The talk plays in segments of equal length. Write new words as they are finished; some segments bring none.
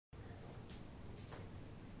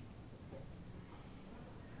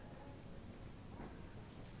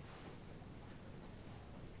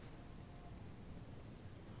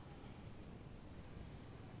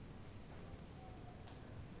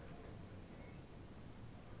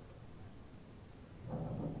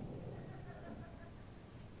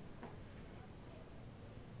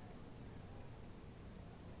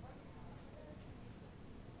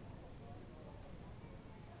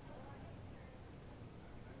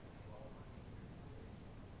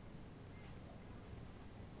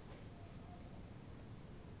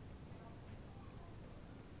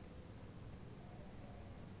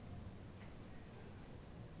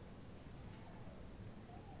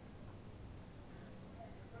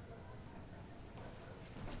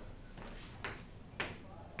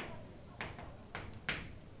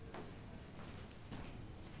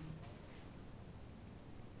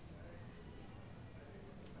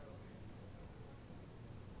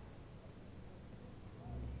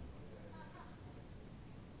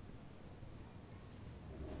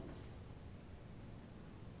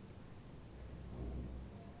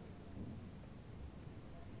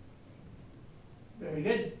Very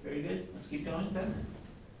good, very good. Let's keep going then.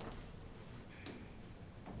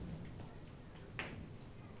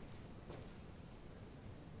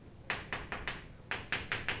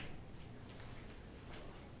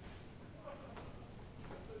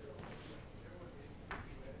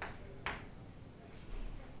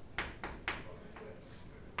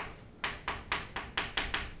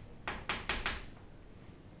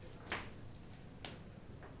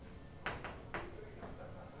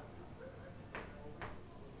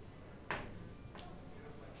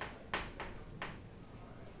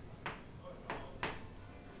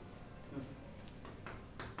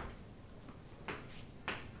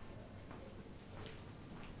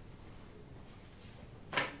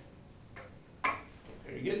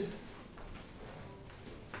 Very good.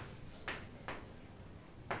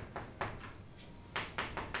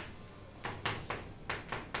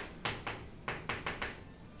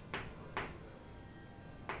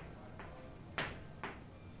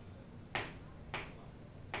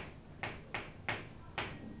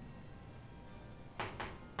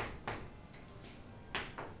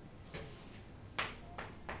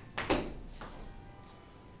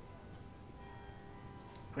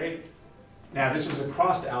 Great. Now this was a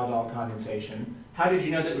crossed aldol condensation. How did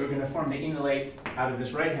you know that we were going to form the enolate out of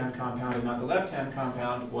this right-hand compound and not the left-hand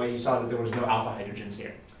compound? Well, you saw that there was no alpha hydrogens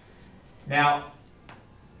here. Now,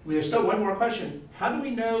 there's still one more question. How do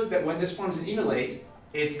we know that when this forms an enolate,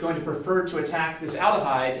 it's going to prefer to attack this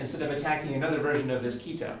aldehyde instead of attacking another version of this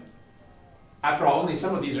ketone? After all, only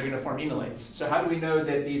some of these are going to form enolates. So how do we know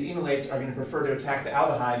that these enolates are going to prefer to attack the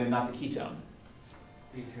aldehyde and not the ketone?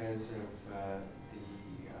 Because of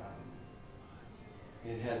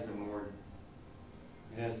it has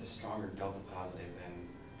the stronger delta positive than.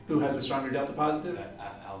 Who has the stronger delta positive?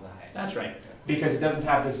 Aldehyde. That's right, because it doesn't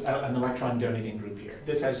have this an electron donating group here.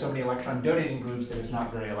 This has so many electron donating groups that it's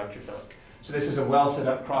not very electrophilic. So this is a well set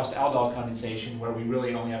up crossed aldol condensation where we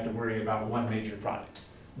really only have to worry about one major product.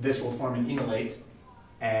 This will form an enolate,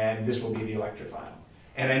 and this will be the electrophile.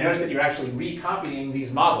 And I noticed that you're actually recopying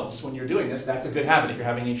these models when you're doing this. That's a good habit if you're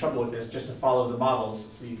having any trouble with this, just to follow the models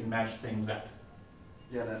so you can match things up.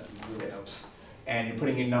 Yeah, that really helps. And you're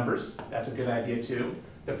putting in numbers. That's a good idea too.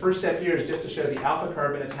 The first step here is just to show the alpha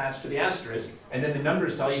carbon attached to the asterisk, and then the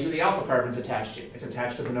numbers tell you who the alpha carbon's attached to. It's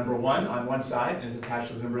attached to the number 1 on one side, and it's attached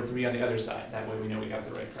to the number 3 on the other side. That way we know we got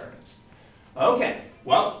the right carbons. Okay,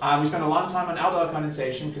 well, we spent a long time on aldol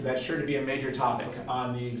condensation because that's sure to be a major topic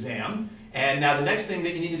on the exam. And now the next thing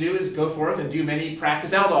that you need to do is go forth and do many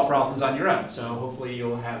practice aldol problems on your own. So hopefully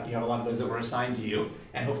you have a lot of those that were assigned to you.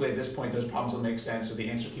 And hopefully at this point those problems will make sense, so the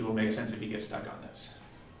answer key will make sense if you get stuck on this.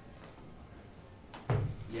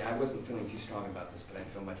 Yeah, I wasn't feeling too strong about this, but I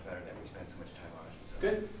feel much better that we spent so much time on it. So.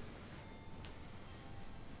 Good.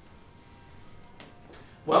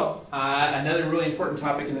 Well, another really important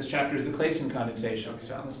topic in this chapter is the Claisen condensation.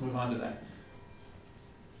 So let's move on to that.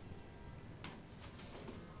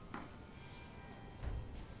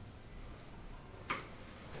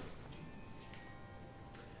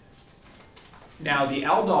 Now, the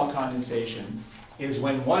aldol condensation is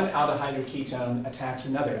when one aldehyde or ketone attacks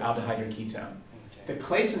another aldehyde or ketone. The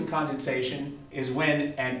Claisen condensation is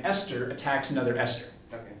when an ester attacks another ester.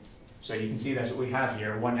 Okay. So you can see that's what we have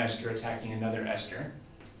here, one ester attacking another ester.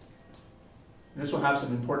 And this will have some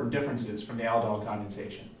important differences from the aldol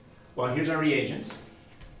condensation. Well, here's our reagents.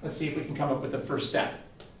 Let's see if we can come up with the first step.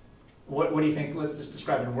 What do you think? Let's just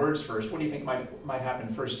describe in words first. What do you think might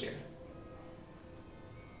happen first here?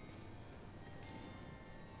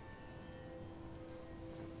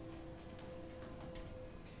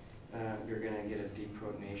 You're going to get a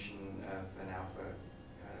deprotonation of an alpha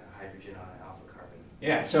hydrogen on an alpha carbon.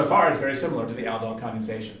 Yeah, so far it's very similar to the aldol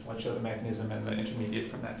condensation. Let's show the mechanism and the intermediate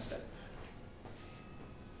from that step.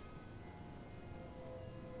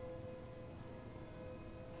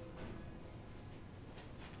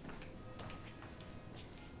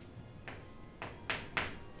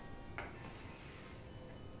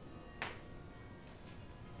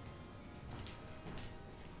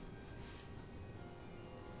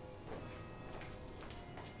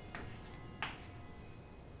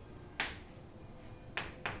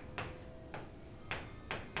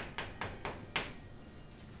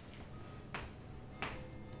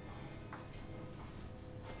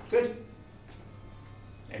 Good.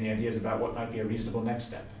 Any ideas about what might be a reasonable next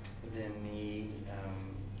step? Then the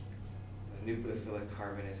nucleophilic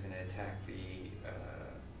carbon is going to attack the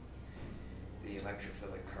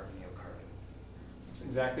electrophilic carbonyl carbon. That's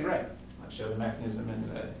exactly right. Let's show the mechanism and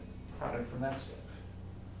the product from that step.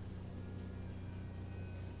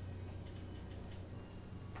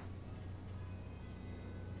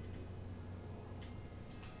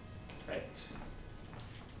 Right.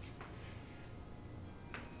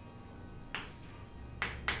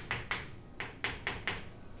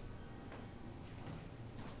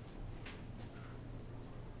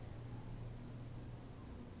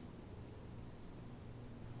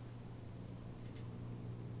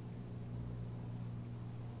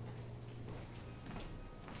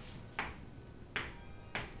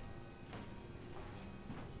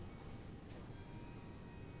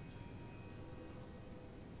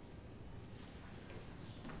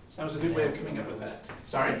 So that was a good way of coming up with that.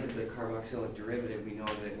 Sorry? Since it's a carboxylic derivative, we know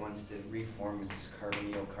that it wants to reform its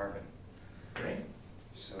carbonyl carbon. Great.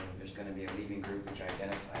 So there's going to be a leaving group which I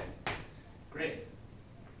identified. Great.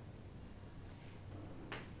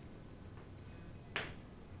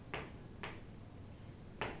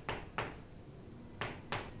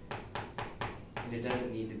 And it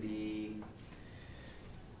doesn't need to be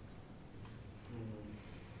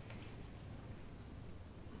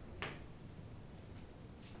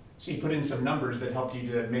So you put in some numbers that helped you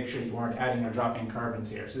to make sure you weren't adding or dropping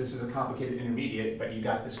carbons here. So this is a complicated intermediate, but you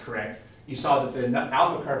got this correct. You saw that the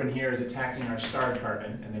alpha carbon here is attacking our starred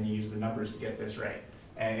carbon, and then you use the numbers to get this right.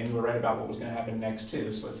 And you were right about what was going to happen next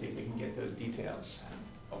too, so let's see if we can get those details.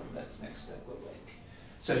 What would that next step look like?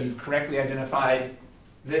 So you've correctly identified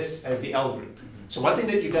this as the L group. So one thing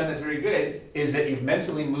that you've done that's very good is that you've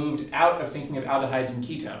mentally moved out of thinking of aldehydes and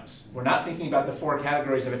ketones. We're not thinking about the 4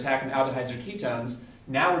 categories of attack in aldehydes or ketones.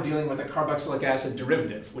 Now we're dealing with a carboxylic acid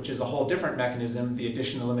derivative, which is a whole different mechanism, the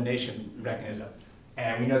addition-elimination mechanism.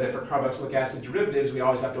 And we know that for carboxylic acid derivatives, we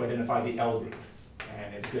always have to identify the L group.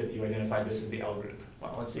 And it's good that you identified this as the L group.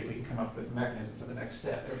 Well, let's see if we can come up with a mechanism for the next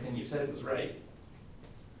step. Everything you said was right.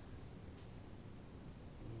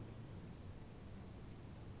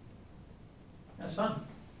 That's fun.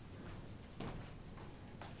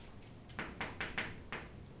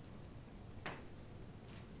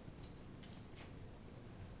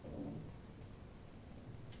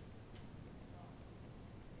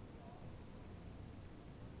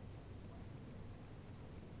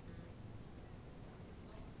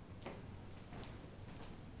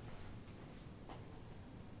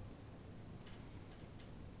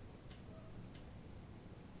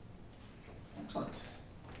 Excellent.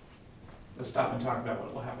 Let's stop and talk about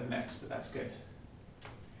what will happen next, but that's good.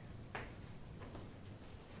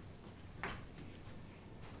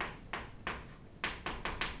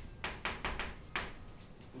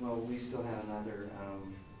 well, we still have another,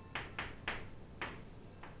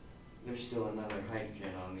 there's still another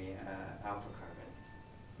hydrogen on the alpha carbon.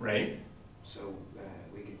 Right? So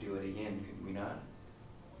we could do it again, could we not?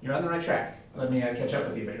 You're on the right track. Let me catch up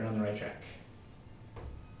with you, but you're on the right track.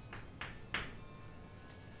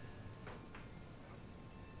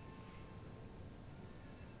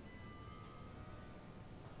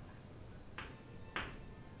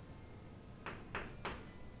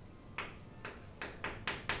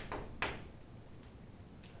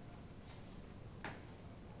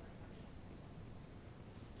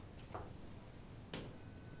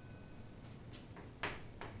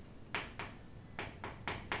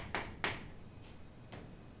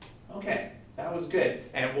 Okay, that was good.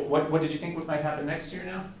 And what did you think might happen next year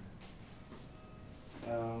now?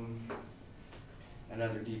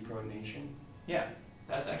 Another deprotonation. Yeah,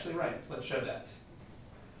 that's actually right. So let's show that.